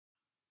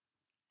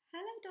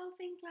Hello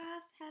Dolphin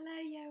class,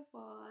 hello year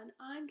one.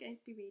 I'm going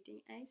to be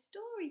reading a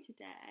story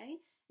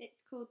today.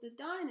 It's called The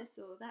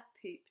Dinosaur That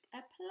Pooped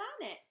a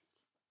Planet.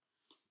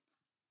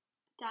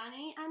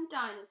 Danny and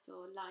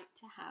Dinosaur like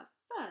to have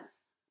fun.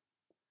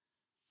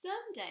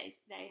 Some days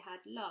they had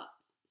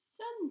lots,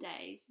 some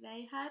days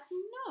they had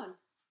none.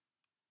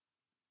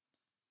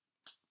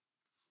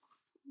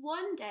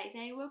 One day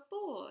they were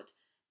bored,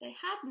 they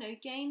had no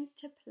games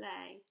to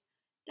play.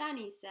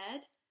 Danny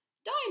said,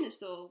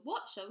 "Dinosaur,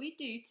 what shall we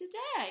do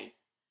today?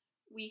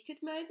 We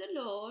could mow the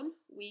lawn,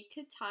 we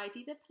could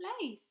tidy the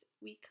place,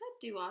 we could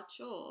do our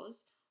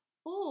chores,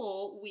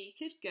 or we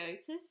could go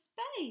to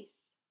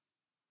space."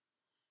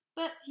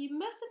 "But you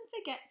mustn't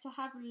forget to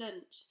have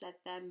lunch," said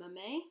their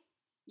mummy.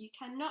 "You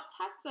cannot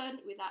have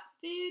fun without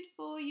food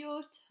for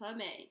your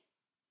tummy."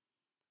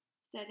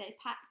 So they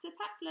packed a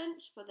packed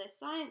lunch for the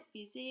Science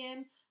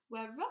Museum,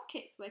 where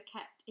rockets were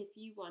kept if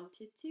you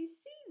wanted to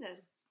see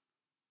them.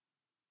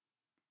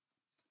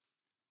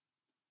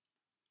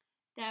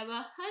 There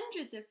were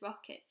hundreds of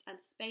rockets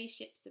and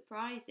spaceship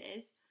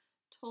surprises,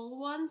 tall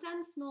ones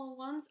and small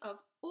ones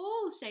of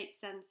all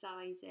shapes and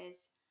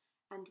sizes,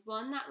 and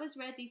one that was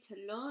ready to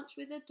launch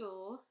with a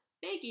door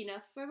big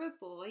enough for a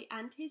boy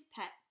and his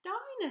pet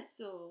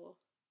dinosaur.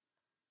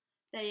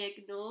 They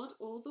ignored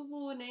all the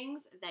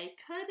warnings, they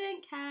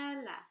couldn't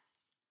care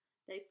less.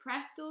 They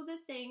pressed all the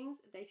things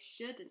they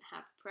shouldn't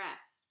have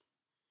pressed.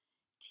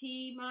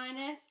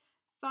 T-minus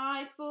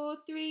 5, 4,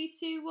 3,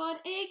 2,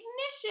 1,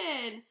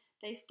 ignition!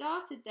 They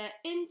started their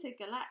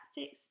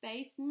intergalactic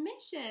space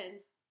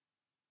mission.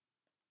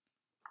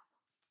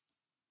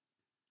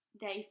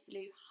 They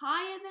flew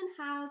higher than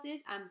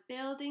houses and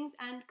buildings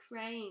and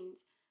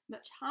cranes,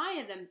 much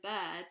higher than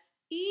birds,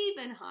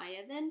 even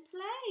higher than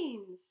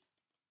planes.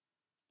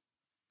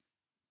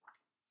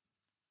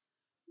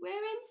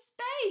 "We're in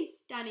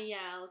space," Danny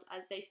yelled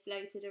as they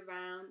floated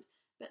around,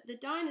 but the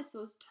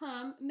dinosaur's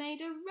tum made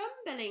a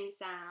rumbling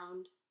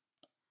sound.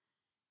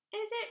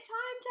 "Is it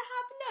time to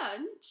have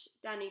lunch?"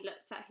 Danny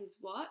looked at his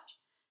watch.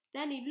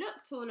 Then he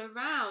looked all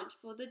around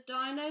for the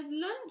dino's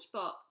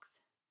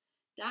lunchbox.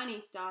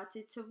 Danny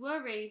started to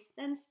worry,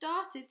 then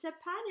started to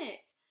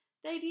panic.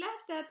 They'd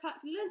left their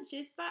packed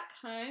lunches back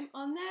home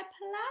on their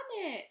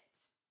planet.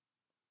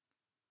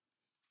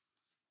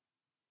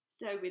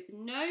 So with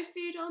no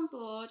food on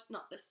board,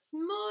 not the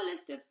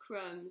smallest of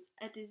crumbs,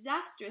 a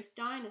disastrous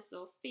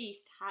dinosaur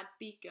feast had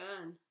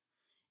begun.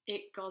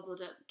 It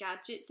gobbled up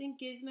gadgets and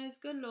gizmos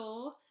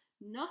galore.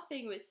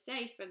 Nothing was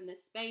safe from the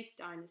space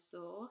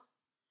dinosaur.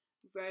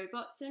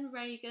 Robots and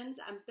ray guns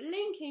and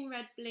blinking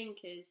red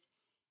blinkers,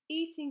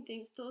 eating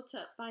things thought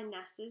up by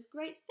NASA's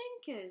great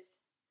thinkers.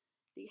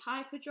 The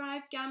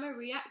hyperdrive gamma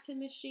reactor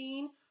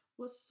machine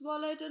was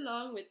swallowed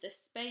along with the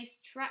space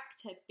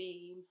tractor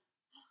beam.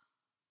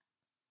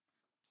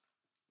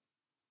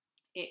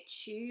 It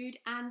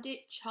chewed and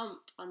it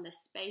chomped on the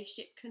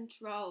spaceship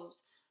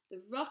controls. The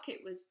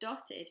rocket was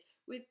dotted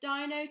with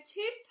dino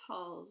tooth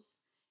holes.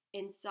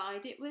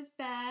 Inside it was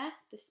bare,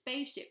 the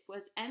spaceship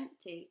was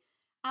empty.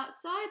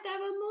 Outside there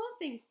were more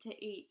things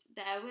to eat,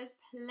 there was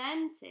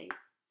plenty.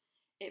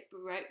 It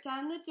broke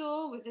down the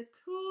door with a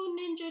cool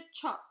ninja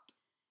chop.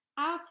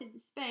 Out in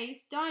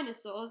space,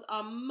 dinosaurs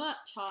are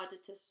much harder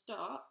to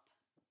stop.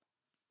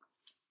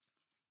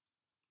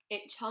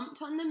 It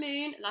chomped on the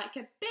moon like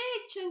a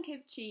big chunk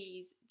of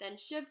cheese, then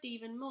shoved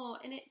even more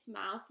in its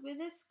mouth with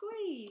a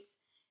squeeze.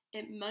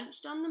 It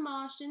munched on the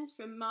Martians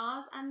from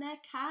Mars and their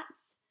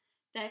cats.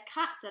 Their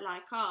cats are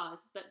like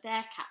ours, but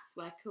their cats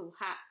wear cool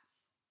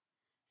hats.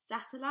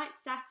 Satellite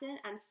Saturn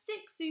and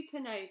 6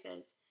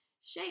 supernovas,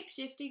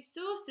 shape-shifting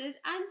saucers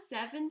and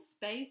 7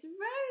 space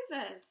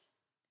rovers.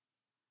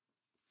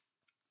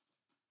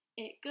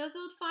 It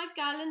guzzled 5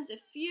 gallons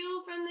of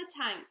fuel from the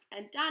tank,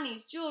 and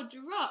Danny's jaw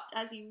dropped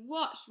as he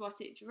watched what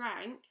it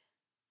drank.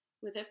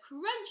 With a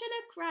crunch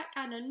and a crack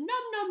and a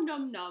nom nom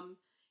nom nom,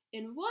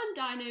 in one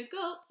dino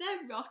gulp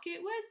their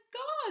rocket was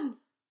gone.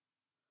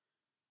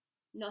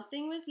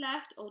 Nothing was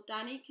left, all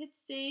Danny could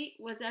see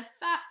was a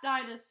fat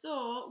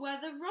dinosaur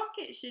where the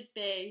rocket should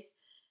be.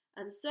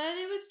 And so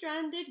they were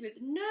stranded with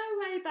no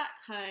way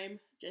back home,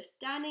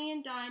 just Danny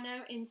and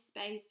Dino in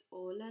space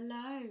all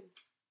alone.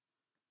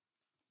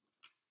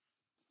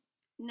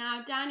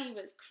 Now Danny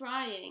was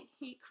crying.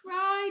 He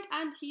cried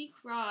and he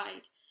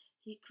cried.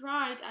 He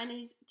cried and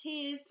his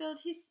tears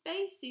filled his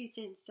spacesuit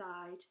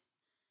inside.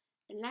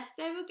 Unless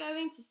they were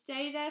going to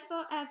stay there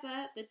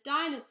forever, the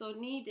dinosaur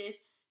needed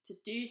to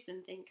do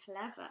something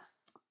clever.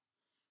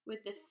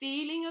 With the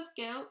feeling of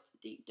guilt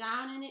deep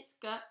down in its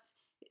gut,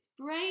 its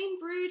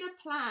brain brewed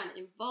a plan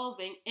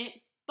involving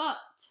its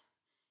butt.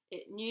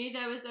 It knew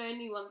there was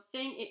only one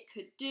thing it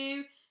could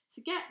do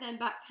to get them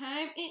back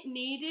home. It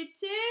needed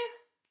to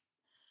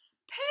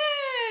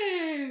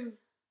poo!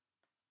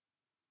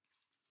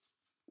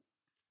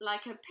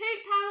 Like a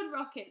poop-powered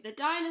rocket, the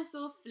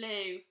dinosaur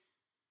flew.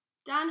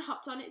 Dan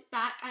hopped on its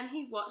back and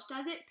he watched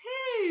as it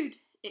pooed.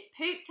 It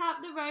pooped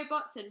out the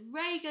robots and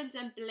ray guns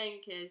and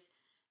blinkers.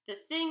 The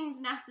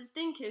things NASA's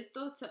thinkers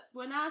thought up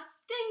were now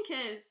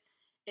stinkers.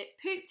 It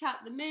pooped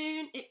out the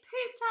moon, it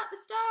pooped out the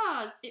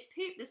stars, it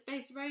pooped the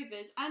space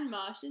rovers and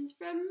Martians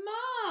from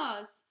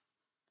Mars.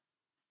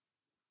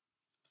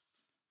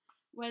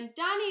 When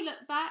Danny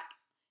looked back,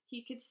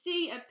 he could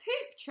see a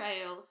poop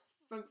trail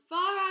from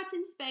far out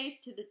in space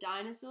to the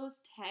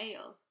dinosaur's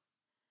tail.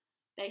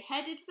 They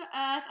headed for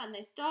Earth and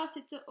they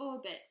started to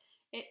orbit.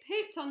 It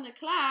pooped on the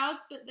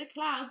clouds, but the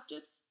clouds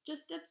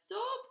just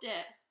absorbed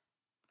it.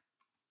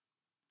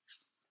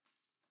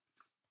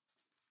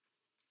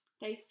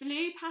 They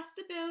flew past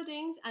the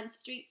buildings and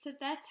streets of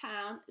their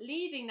town,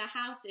 leaving the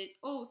houses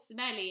all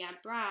smelly and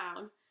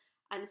brown,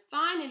 and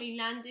finally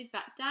landed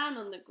back down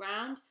on the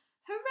ground.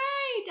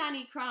 "Hooray!"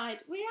 Danny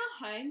cried. "We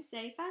are home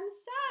safe and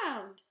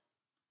sound."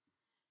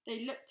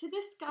 They looked to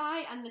the sky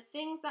and the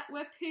things that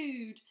were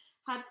pooed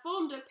had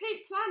formed a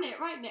poop planet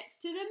right next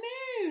to the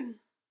moon.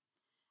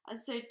 And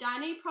so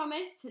Danny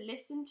promised to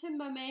listen to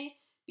Mummy,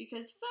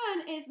 because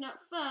fun is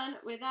not fun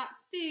without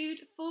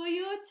food for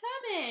your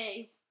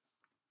tummy.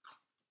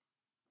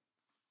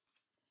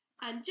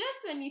 And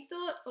just when you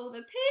thought all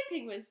the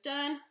pooping was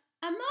done,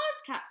 a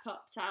Mars cat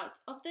popped out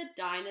of the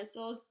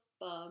dinosaur's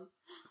bum.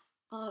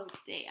 Oh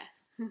dear.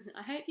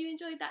 I hope you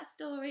enjoyed that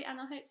story, and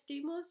I hope to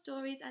do more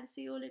stories and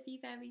see all of you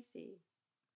very soon.